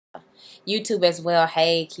YouTube as well.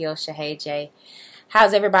 Hey, Kiosha. Hey, Jay.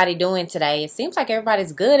 How's everybody doing today? It seems like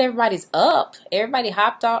everybody's good. Everybody's up. Everybody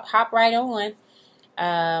hop right on.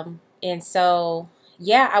 And so,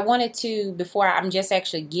 yeah, I wanted to, before I'm just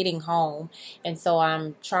actually getting home, and so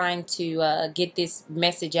I'm trying to get this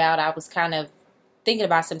message out. I was kind of thinking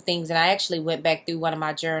about some things, and I actually went back through one of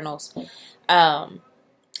my journals.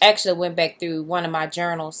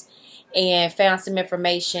 And found some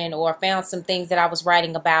information, or found some things that I was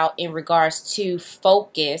writing about in regards to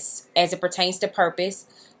focus as it pertains to purpose.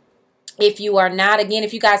 If you are not, again,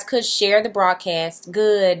 if you guys could share the broadcast,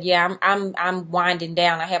 good. Yeah, I'm winding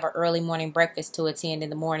down. I have an early morning breakfast to attend in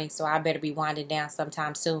the morning, so I better be winding down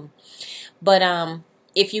sometime soon. But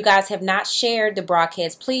if you guys have not shared the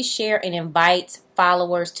broadcast, please share and invite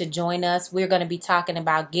followers to join us. We're going to be talking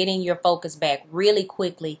about getting your focus back really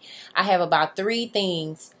quickly. I have about three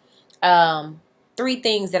things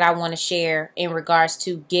that I want to share in regards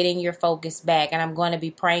to getting your focus back, and I'm going to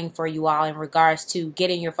be praying for you all in regards to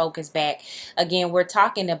getting your focus back. Again, we're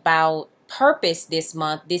talking about purpose this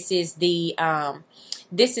month. This is the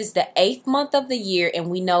 8th month of the year, and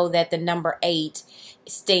we know that the number 8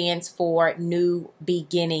 stands for new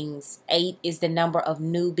beginnings. 8 is the number of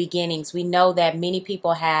new beginnings. We know that many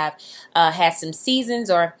people have had some seasons,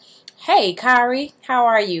 or hey, Kyrie, how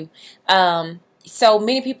are you? So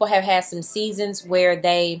many people have had some seasons where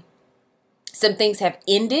some things have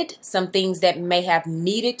ended, some things that may have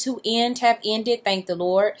needed to end have ended, thank the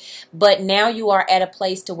Lord. But now you are at a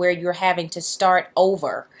place to where you're having to start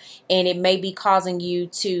over, and it may be causing you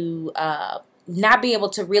to not be able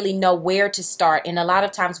to really know where to start. And a lot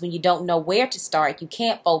of times when you don't know where to start, you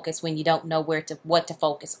can't focus when you don't know what to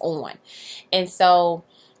focus on. And so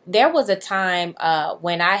there was a time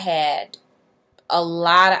when I had a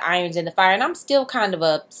lot of irons in the fire, and I'm still kind of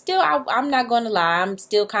I'm not going to lie, I'm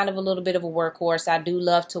still kind of a little bit of a workhorse. I do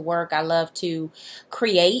love to work. I love to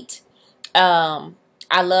create.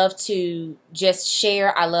 I love to just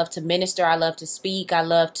share. I love to minister. I love to speak. I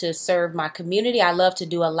love to serve my community. I love to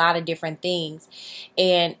do a lot of different things.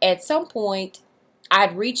 And at some point,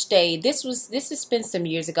 I'd reached this has been some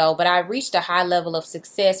years ago, but I reached a high level of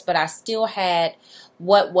success, but I still had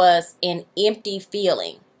what was an empty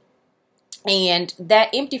feeling. And that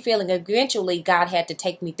empty feeling, eventually God had to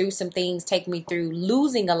take me through some things, take me through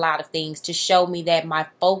losing a lot of things to show me that my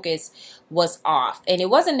focus was off. And it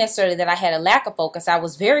wasn't necessarily that I had a lack of focus. I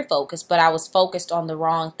was very focused, but I was focused on the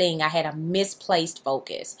wrong thing. I had a misplaced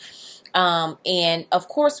focus. And of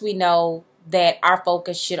course, we know that our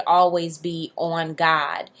focus should always be on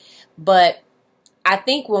God. But I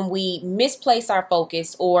think when we misplace our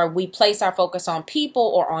focus, or we place our focus on people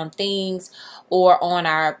or on things or on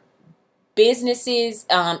our businesses,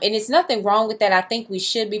 and it's nothing wrong with that. I think we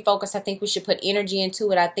should be focused. I think we should put energy into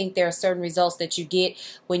it. I think there are certain results that you get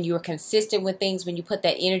when you're consistent with things, when you put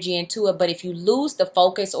that energy into it. But if you lose the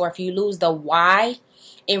focus, or if you lose the why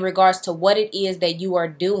in regards to what it is that you are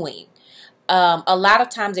doing, a lot of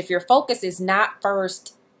times if your focus is not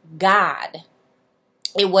first God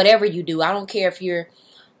in whatever you do, I don't care if you're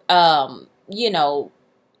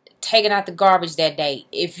taking out the garbage that day.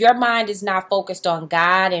 If your mind is not focused on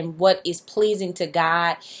God and what is pleasing to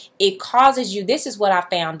God, it causes you, this is what I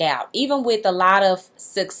found out, even with a lot of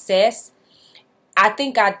success,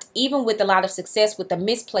 even with a lot of success with the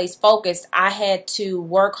misplaced focus, I had to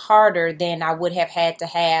work harder than I would have had to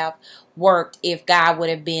have worked if God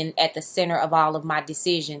would have been at the center of all of my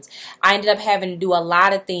decisions. I ended up having to do a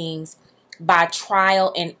lot of things by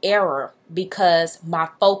trial and error because my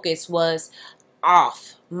focus was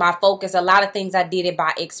off. My focus, a lot of things I did it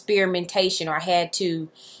by experimentation, or I had to,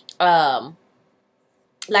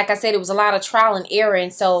 like I said, it was a lot of trial and error.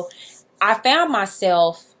 And so I found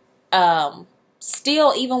myself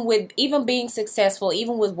still, even being successful,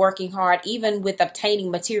 even with working hard, even with obtaining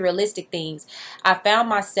materialistic things, I found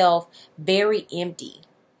myself very empty.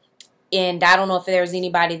 And I don't know if there's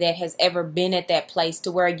anybody that has ever been at that place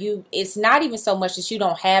to where it's not even so much that you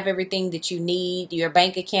don't have everything that you need. Your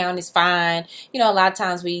bank account is fine. A lot of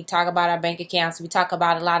times we talk about our bank accounts. We talk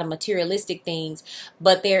about a lot of materialistic things,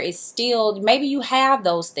 but there is still, maybe you have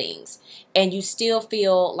those things and you still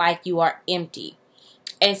feel like you are empty.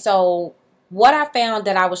 And so what I found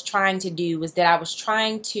that I was trying to do was that I was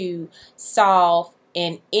trying to solve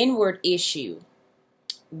an inward issue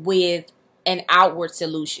with an outward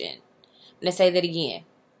solution. Let's say that again.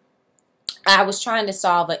 I was trying to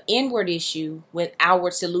solve an inward issue with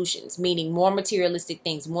outward solutions, meaning more materialistic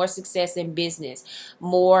things, more success in business,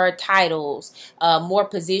 more titles, more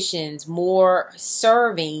positions, more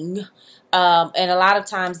serving, And a lot of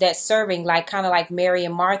times that's serving, like kind of like Mary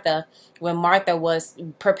and Martha, when Martha was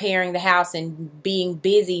preparing the house and being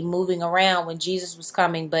busy moving around when Jesus was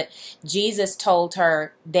coming. But Jesus told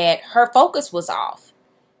her that her focus was off.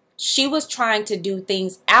 She was trying to do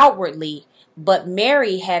things outwardly, but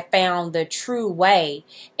Mary had found the true way.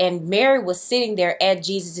 And Mary was sitting there at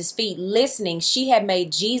Jesus' feet listening. She had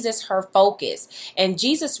made Jesus her focus. And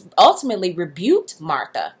Jesus ultimately rebuked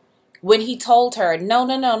Martha when he told her, no,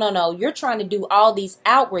 no, no, no, no. You're trying to do all these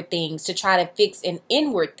outward things to try to fix an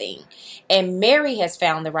inward thing. And Mary has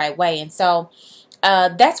found the right way. And so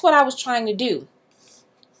that's what I was trying to do.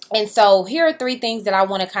 And so here are 3 things that I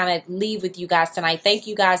want to kind of leave with you guys tonight. Thank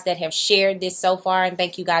you guys that have shared this so far. And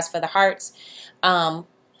thank you guys for the hearts.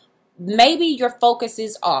 Maybe your focus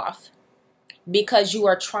is off because you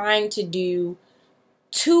are trying to do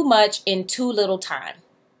too much in too little time.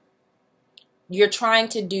 You're trying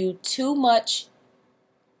to do too much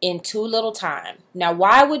in too little time. Now,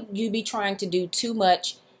 why would you be trying to do too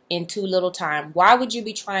much in too little time? Why would you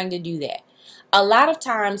be trying to do that? A lot of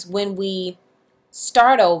times when we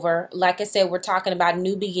start over, like I said, we're talking about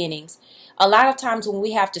new beginnings. A lot of times when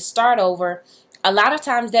we have to start over, a lot of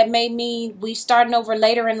times that may mean we're starting over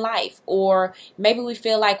later in life, or maybe we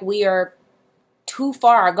feel like we are too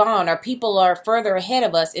far gone, or people are further ahead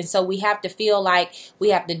of us, and so we have to feel like we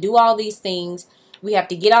have to do all these things, we have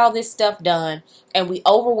to get all this stuff done, and we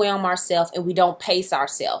overwhelm ourselves and we don't pace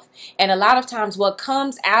ourselves. And a lot of times what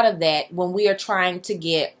comes out of that when we are trying to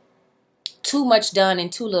get too much done in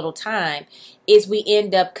too little time is we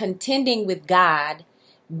end up contending with God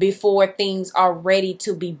before things are ready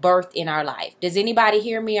to be birthed in our life. Does anybody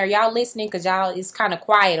hear me? Are y'all listening? Because y'all, it's kind of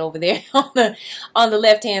quiet over there on the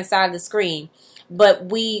left hand side of the screen. But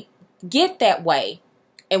we get that way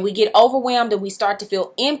and we get overwhelmed and we start to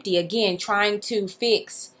feel empty again, trying to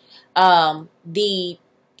fix the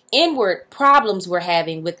inward problems we're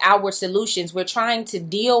having with outward solutions. We're trying to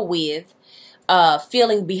deal with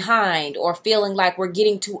feeling behind or feeling like we're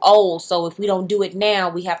getting too old. So if we don't do it now,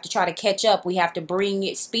 we have to try to catch up. We have to bring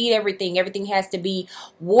it, speed everything. Everything has to be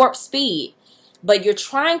warp speed. But you're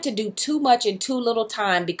trying to do too much in too little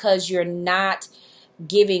time because you're not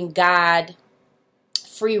giving God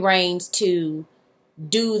free reins to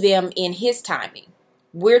do them in his timing.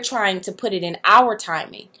 We're trying to put it in our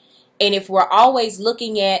timing. And if we're always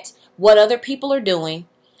looking at what other people are doing,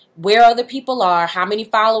 where other people are, how many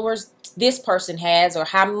followers this person has, or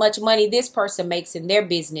how much money this person makes in their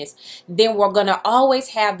business, then we're going to always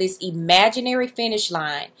have this imaginary finish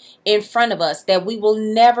line in front of us that we will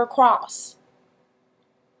never cross.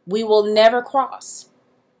 We will never cross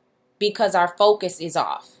because our focus is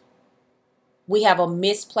off. We have a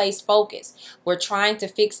misplaced focus. We're trying to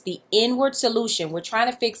fix the inward solution. We're trying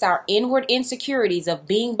to fix our inward insecurities of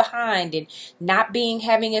being behind and not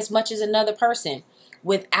having as much as another person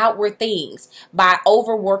with outward things, by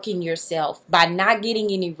overworking yourself, by not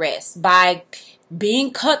getting any rest, by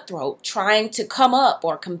being cutthroat, trying to come up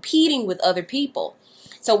or competing with other people.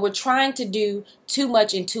 So we're trying to do too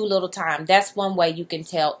much in too little time. That's one way you can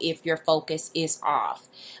tell if your focus is off.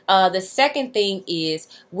 The second thing is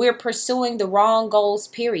we're pursuing the wrong goals,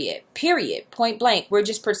 period, point blank. We're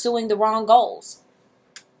just pursuing the wrong goals.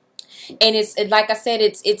 And it's like I said,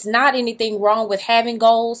 it's not anything wrong with having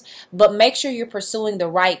goals, but make sure you're pursuing the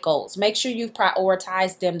right goals. Make sure you've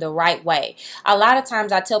prioritized them the right way. A lot of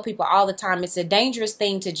times I tell people all the time, it's a dangerous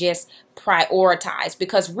thing to just prioritize,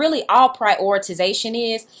 because really all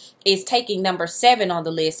prioritization is taking number 7 on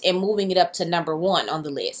the list and moving it up to number 1 on the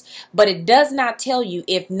list. But it does not tell you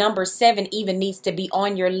if number 7 even needs to be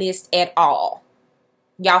on your list at all.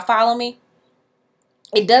 Y'all follow me?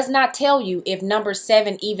 It does not tell you if number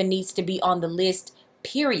 7 even needs to be on the list,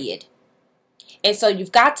 period. And so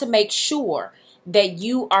you've got to make sure that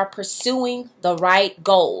you are pursuing the right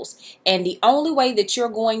goals. And the only way that you're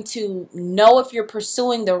going to know if you're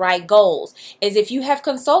pursuing the right goals is if you have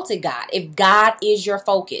consulted God. If God is your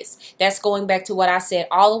focus. That's going back to what I said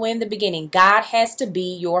all the way in the beginning. God has to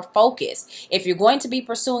be your focus. If you're going to be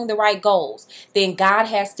pursuing the right goals, then God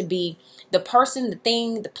has to be the person, the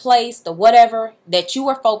thing, the place, the whatever that you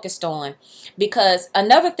are focused on. Because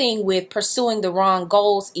another thing with pursuing the wrong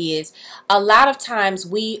goals is a lot of times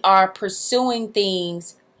we are pursuing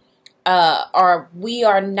things or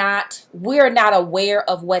we're not aware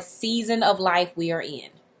of what season of life we are in.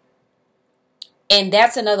 And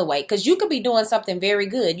that's another way, because you could be doing something very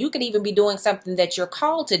good. You could even be doing something that you're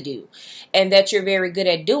called to do and that you're very good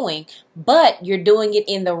at doing, but you're doing it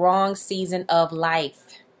in the wrong season of life.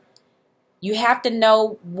 You have to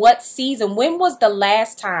know what season. When was the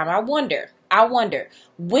last time? I wonder. I wonder,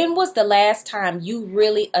 when was the last time you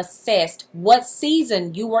really assessed what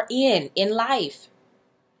season you were in life?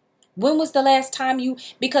 When was the last time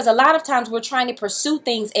because a lot of times we're trying to pursue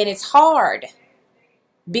things and it's hard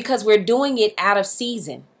because we're doing it out of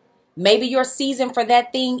season. Maybe your season for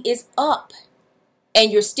that thing is up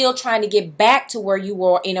and you're still trying to get back to where you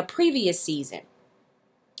were in a previous season.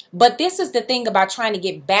 But this is the thing about trying to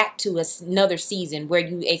get back to another season where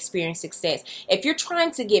you experience success. If you're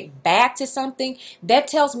trying to get back to something, that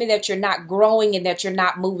tells me that you're not growing and that you're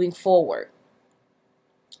not moving forward.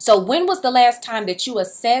 So when was the last time that you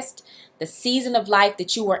assessed the season of life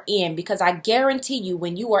that you are in? Because I guarantee you,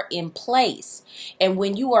 when you are in place and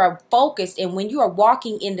when you are focused and when you are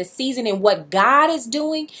walking in the season and what God is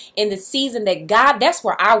doing in the season that's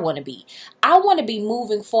where I want to be. I want to be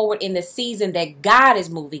moving forward in the season that God is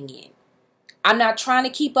moving in. I'm not trying to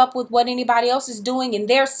keep up with what anybody else is doing in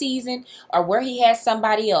their season or where he has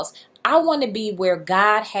somebody else. I want to be where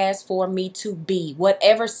God has for me to be,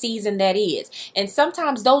 whatever season that is. And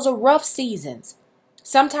sometimes those are rough seasons.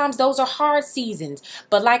 Sometimes those are hard seasons.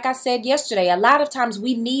 But like I said yesterday, a lot of times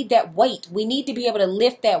we need that weight. We need to be able to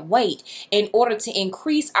lift that weight in order to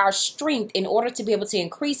increase our strength, in order to be able to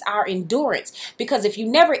increase our endurance. Because if you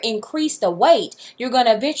never increase the weight, you're going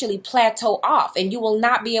to eventually plateau off and you will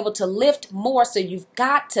not be able to lift more. So you've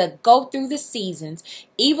got to go through the seasons,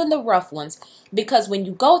 even the rough ones. Because when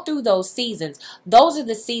you go through those seasons, those are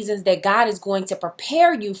the seasons that God is going to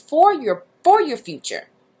prepare you for your future.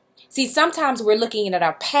 See, sometimes we're looking at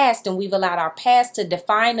our past and we've allowed our past to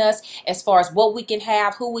define us as far as what we can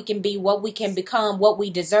have, who we can be, what we can become, what we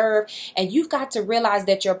deserve. And you've got to realize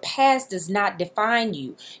that your past does not define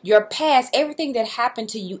you. Your past, everything that happened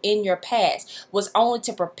to you in your past was only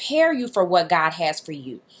to prepare you for what God has for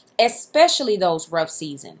you, especially those rough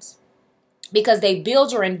seasons. Because they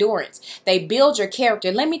build your endurance. They build your character.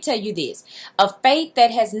 Let me tell you this. A faith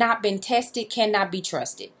that has not been tested cannot be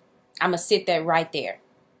trusted. I'm going to sit that right there.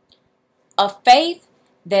 A faith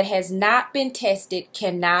that has not been tested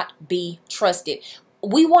cannot be trusted.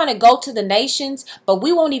 We want to go to the nations, but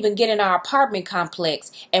we won't even get in our apartment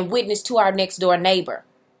complex and witness to our next door neighbor.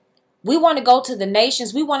 We want to go to the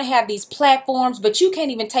nations. We want to have these platforms, but you can't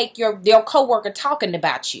even take your coworker talking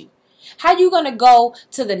about you. How you going to go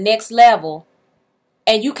to the next level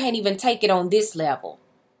and you can't even take it on this level?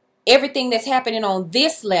 Everything that's happening on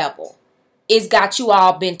this level is got you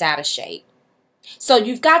all bent out of shape. So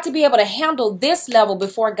you've got to be able to handle this level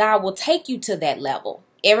before God will take you to that level.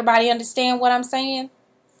 Everybody understand what I'm saying?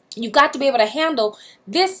 You've got to be able to handle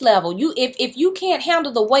this level. If you can't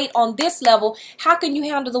handle the weight on this level, how can you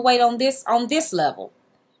handle the weight on this level?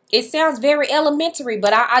 It sounds very elementary,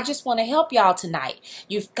 but I just want to help y'all tonight.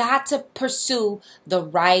 You've got to pursue the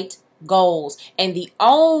right goals. And the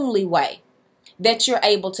only way that you're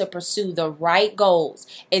able to pursue the right goals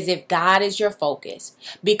is if God is your focus.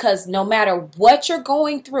 Because no matter what you're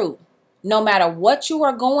going through, no matter what you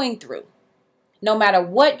are going through, no matter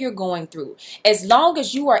what you're going through, as long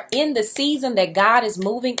as you are in the season that God is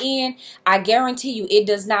moving in, I guarantee you it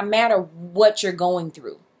does not matter what you're going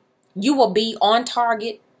through. You will be on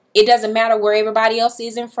target. It doesn't matter where everybody else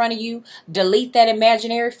is in front of you. Delete that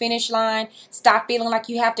imaginary finish line. Stop feeling like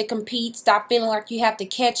you have to compete. Stop feeling like you have to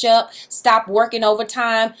catch up. Stop working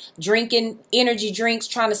overtime, drinking energy drinks,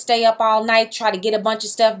 trying to stay up all night, try to get a bunch of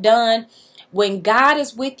stuff done. When God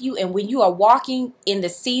is with you and when you are walking in the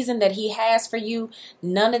season that he has for you,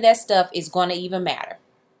 none of that stuff is going to even matter.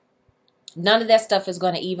 None of that stuff is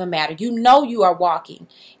going to even matter. You know you are walking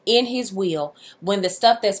in his will when the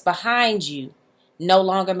stuff that's behind you no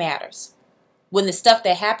longer matters. When the stuff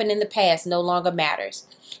that happened in the past no longer matters.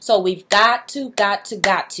 So we've got to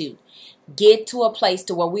get to a place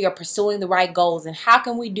to where we are pursuing the right goals. And how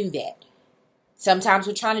can we do that? Sometimes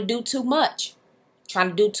we're trying to do too much. Trying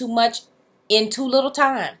to do too much in too little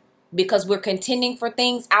time. Because we're contending for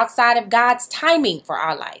things outside of God's timing for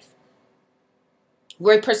our life.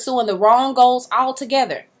 We're pursuing the wrong goals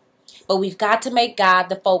altogether. But we've got to make God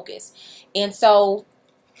the focus. And so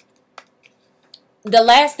the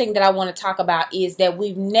last thing that I want to talk about is that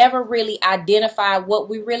we've never really identified what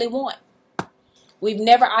we really want. We've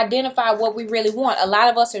never identified what we really want. A lot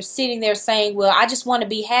of us are sitting there saying, well, I just want to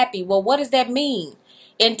be happy. Well, what does that mean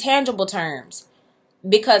in tangible terms?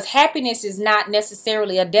 Because happiness is not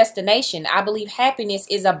necessarily a destination. I believe happiness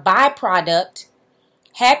is a byproduct.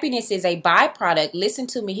 Happiness is a byproduct. Listen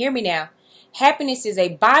to me. Hear me now. Happiness is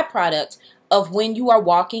a byproduct of when you are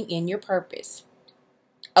walking in your purpose.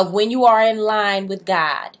 Of when you are in line with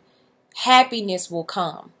God, happiness will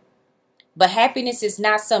come. But happiness is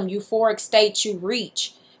not some euphoric state you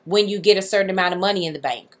reach when you get a certain amount of money in the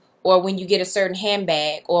bank or when you get a certain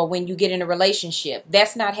handbag, or when you get in a relationship.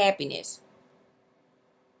 That's not happiness.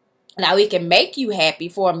 Now, it can make you happy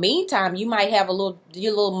for a meantime. You might have your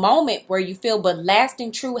little moment where you feel, but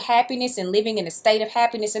lasting true happiness and living in a state of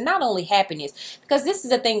happiness, and not only happiness, because this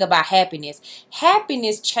is the thing about happiness.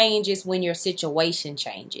 Happiness changes when your situation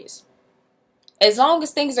changes. As long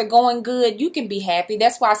as things are going good, you can be happy.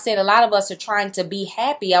 That's why I said a lot of us are trying to be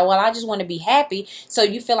happy. Well, I just want to be happy. So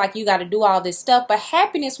you feel like you got to do all this stuff, but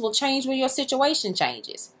happiness will change when your situation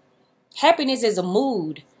changes. Happiness is a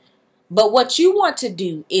mood. But what you want to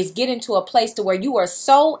do is get into a place to where you are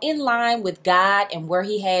so in line with God and where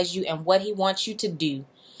He has you and what He wants you to do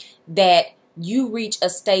that you reach a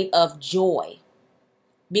state of joy.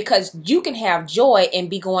 Because you can have joy and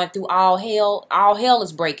be going through all hell. All hell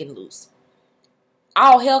is breaking loose.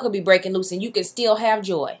 All hell could be breaking loose and you can still have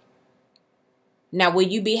joy. Now, will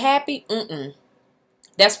you be happy?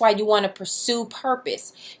 That's why you want to pursue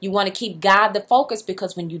purpose. You want to keep God the focus,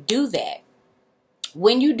 because when you do that,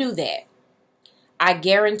 I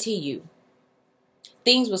guarantee you,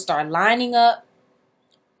 things will start lining up.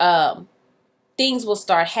 Things will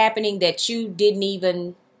start happening that you didn't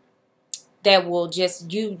even, that will just,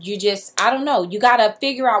 you just, I don't know. You got to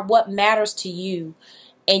figure out what matters to you,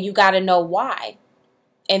 and you got to know why.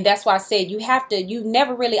 And that's why I said you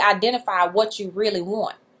never really identify what you really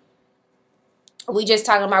want. We just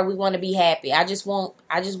talking about we want to be happy. I just want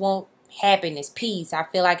happiness, peace. I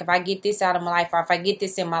feel like if I get this out of my life, or if I get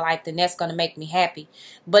this in my life, then that's going to make me happy.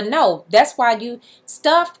 But no, that's why you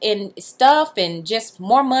stuff and just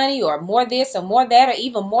more money, or more this or more that, or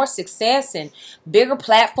even more success and bigger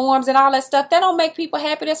platforms and all that stuff. That don't make people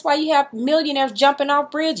happy. That's why you have millionaires jumping off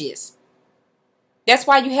bridges. That's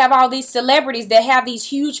why you have all these celebrities that have these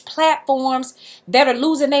huge platforms that are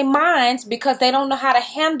losing their minds because they don't know how to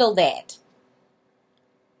handle that.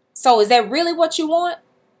 So is that really what you want?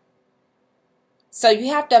 So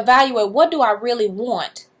you have to evaluate, what do I really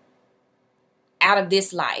want out of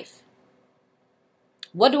this life?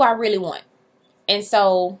 What do I really want? And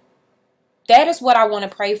so that is what I want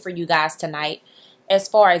to pray for you guys tonight, as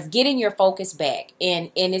far as getting your focus back.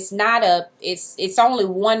 And it's not it's only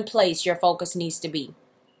one place your focus needs to be.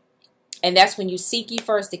 And that's when you seek ye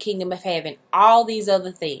first the kingdom of heaven. All these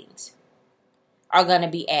other things are going to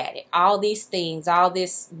be added. All these things, all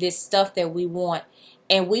this stuff that we want.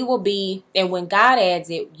 And when God adds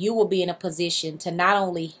it, you will be in a position to not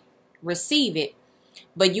only receive it,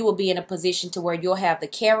 but you will be in a position to where you'll have the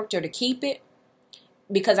character to keep it.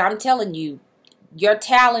 Because I'm telling you, your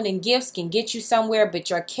talent and gifts can get you somewhere, but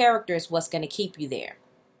your character is what's going to keep you there.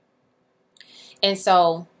 And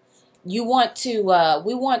so we want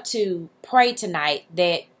to pray tonight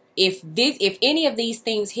that if any of these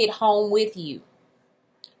things hit home with you,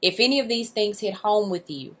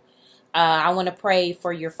 I want to pray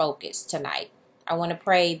for your focus tonight. I want to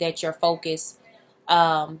pray that your focus,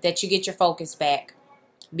 that you get your focus back,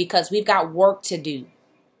 because we've got work to do.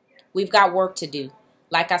 We've got work to do.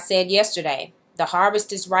 Like I said yesterday, the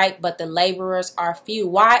harvest is ripe, but the laborers are few.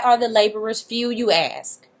 Why are the laborers few, you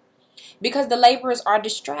ask? Because the laborers are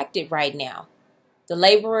distracted right now. The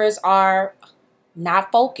laborers are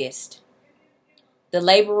not focused. The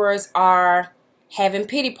laborers are having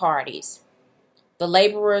pity parties. The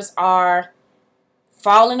laborers are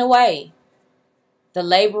falling away. The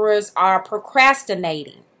laborers are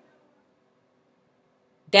procrastinating.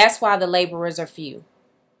 That's why the laborers are few.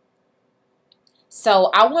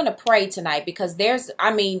 So I want to pray tonight, because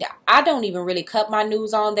I don't even really cut my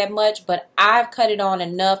news on that much, but I've cut it on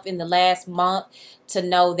enough in the last month to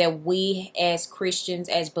know that we as Christians,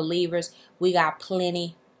 as believers, we got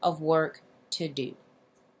plenty of work to do.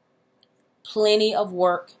 Plenty of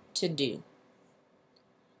work to do.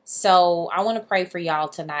 So I want to pray for y'all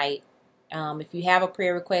tonight. If you have a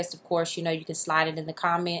prayer request, of course, you can slide it in the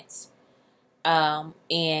comments.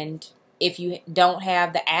 And if you don't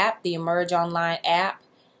have the app, the Emerge Online app,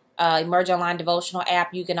 Emerge Online Devotional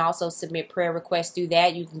app, you can also submit prayer requests through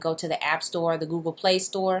that. You can go to the App Store, the Google Play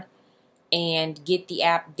Store, and get the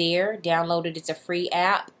app there. Download it. It's a free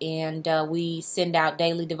app. And we send out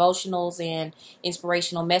daily devotionals and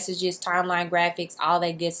inspirational messages, timeline graphics, all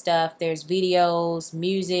that good stuff. There's videos,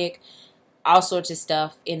 music, all sorts of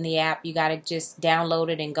stuff in the app. You got to just download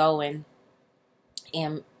it and go and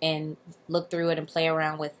look through it and play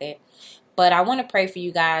around with it. But I want to pray for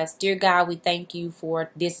you guys. Dear God, we thank you for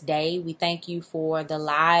this day. We thank you for the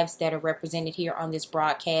lives that are represented here on this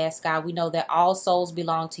broadcast. God, we know that all souls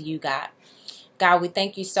belong to you, God. God, we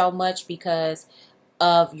thank you so much because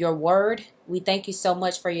of your word. We thank you so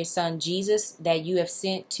much for your son, Jesus, that you have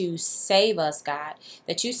sent to save us, God.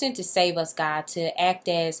 That you sent to save us, God, to act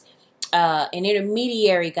as an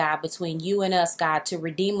intermediary, God, between you and us, God, to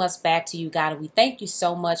redeem us back to you, God. And we thank you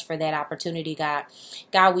so much for that opportunity, God.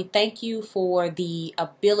 God, we thank you for the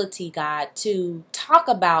ability, God, to talk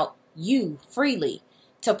about you freely,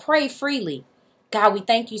 to pray freely. God, we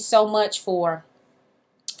thank you so much for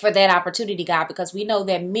that opportunity, God, because we know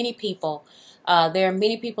that many people, there are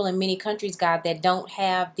many people in many countries, God, that don't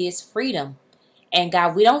have this freedom. And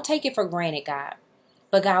God, we don't take it for granted, God.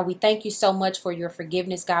 But God, we thank you so much for your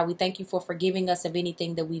forgiveness, God. We thank you for forgiving us of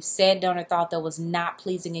anything that we've said, done, or thought that was not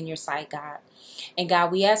pleasing in your sight, God. And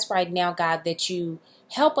God, we ask right now, God, that you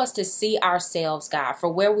help us to see ourselves, God,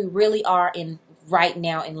 for where we really are in right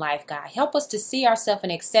now in life, God. Help us to see ourselves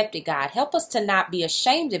and accept it, God. Help us to not be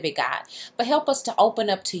ashamed of it, God, but help us to open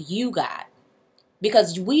up to you, God,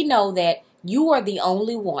 because we know that you are the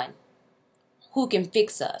only one who can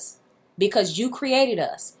fix us, because you created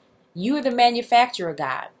us. You are the manufacturer,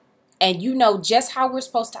 God, and you know just how we're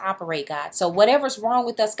supposed to operate, God. So whatever's wrong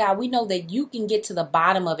with us, God, we know that you can get to the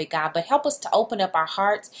bottom of it, God, but help us to open up our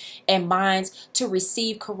hearts and minds to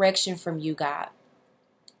receive correction from you, God.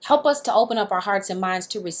 Help us to open up our hearts and minds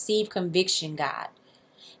to receive conviction, God.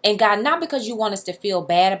 And God, not because you want us to feel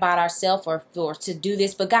bad about ourselves or to do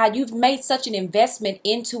this, but God, you've made such an investment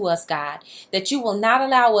into us, God, that you will not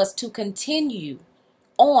allow us to continue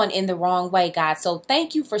on in the wrong way, God. So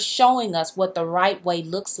thank you for showing us what the right way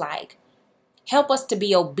looks like. Help us to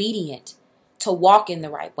be obedient, to walk in the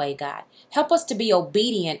right way, God. Help us to be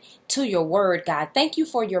obedient to your word, God. Thank you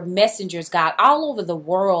for your messengers, God, all over the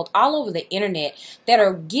world, all over the internet, that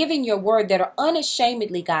are giving your word, that are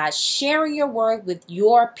unashamedly, God, sharing your word with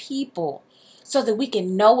your people, so that we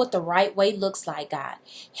can know what the right way looks like, God.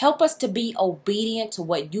 Help us to be obedient to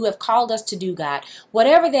what you have called us to do, God.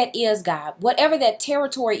 Whatever that is, God, whatever that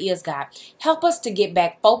territory is, God, help us to get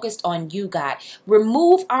back focused on you, God.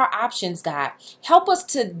 Remove our options, God. Help us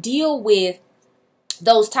to deal with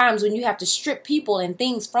those times when you have to strip people and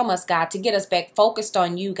things from us, God, to get us back focused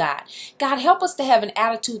on you, God. God, help us to have an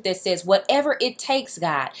attitude that says, whatever it takes,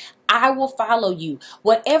 God, I will follow you.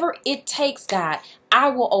 Whatever it takes, God, I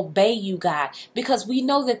will obey you, God, because we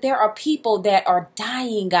know that there are people that are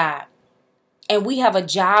dying, God, and we have a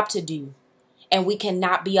job to do. And we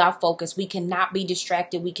cannot be off focus. We cannot be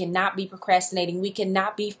distracted. We cannot be procrastinating. We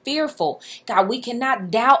cannot be fearful. God, we cannot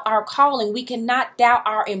doubt our calling. We cannot doubt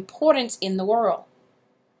our importance in the world.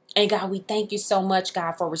 And God, we thank you so much,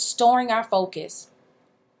 God, for restoring our focus.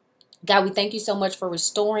 God, we thank you so much for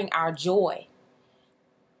restoring our joy.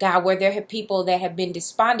 God, where there have people that have been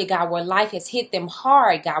despondent, God, where life has hit them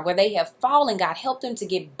hard, God, where they have fallen, God, help them to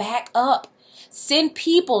get back up. Send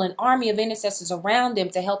people, an army of intercessors around them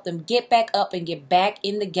to help them get back up and get back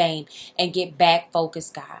in the game and get back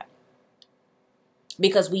focused, God.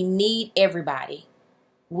 Because we need everybody.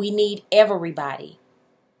 We need everybody.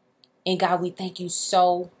 And God, we thank you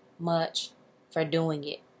so much for doing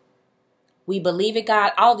it. We believe it,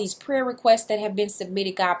 God. All these prayer requests that have been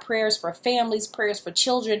submitted, God, prayers for families, prayers for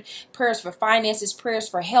children, prayers for finances, prayers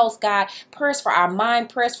for health, God, prayers for our mind,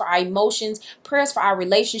 prayers for our emotions, prayers for our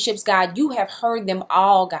relationships, God. You have heard them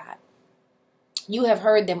all, God. You have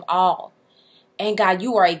heard them all. And God,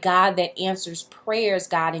 you are a God that answers prayers,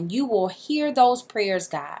 God, and you will hear those prayers,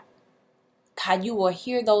 God. God, you will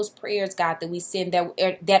hear those prayers, God, that we send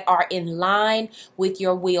that are in line with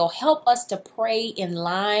your will. Help us to pray in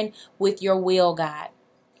line with your will, God.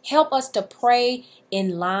 Help us to pray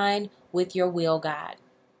in line with your will, God.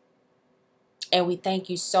 And we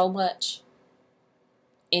thank you so much.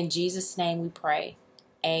 In Jesus' name we pray.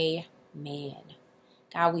 Amen.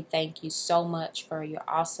 God, we thank you so much for your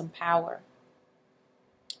awesome power.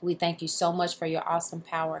 We thank you so much for your awesome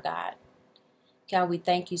power, God. God, we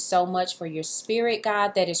thank you so much for your spirit,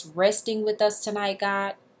 God, that is resting with us tonight,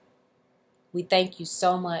 God. We thank you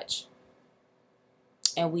so much.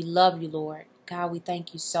 And we love you, Lord. God, we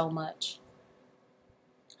thank you so much.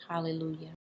 Hallelujah.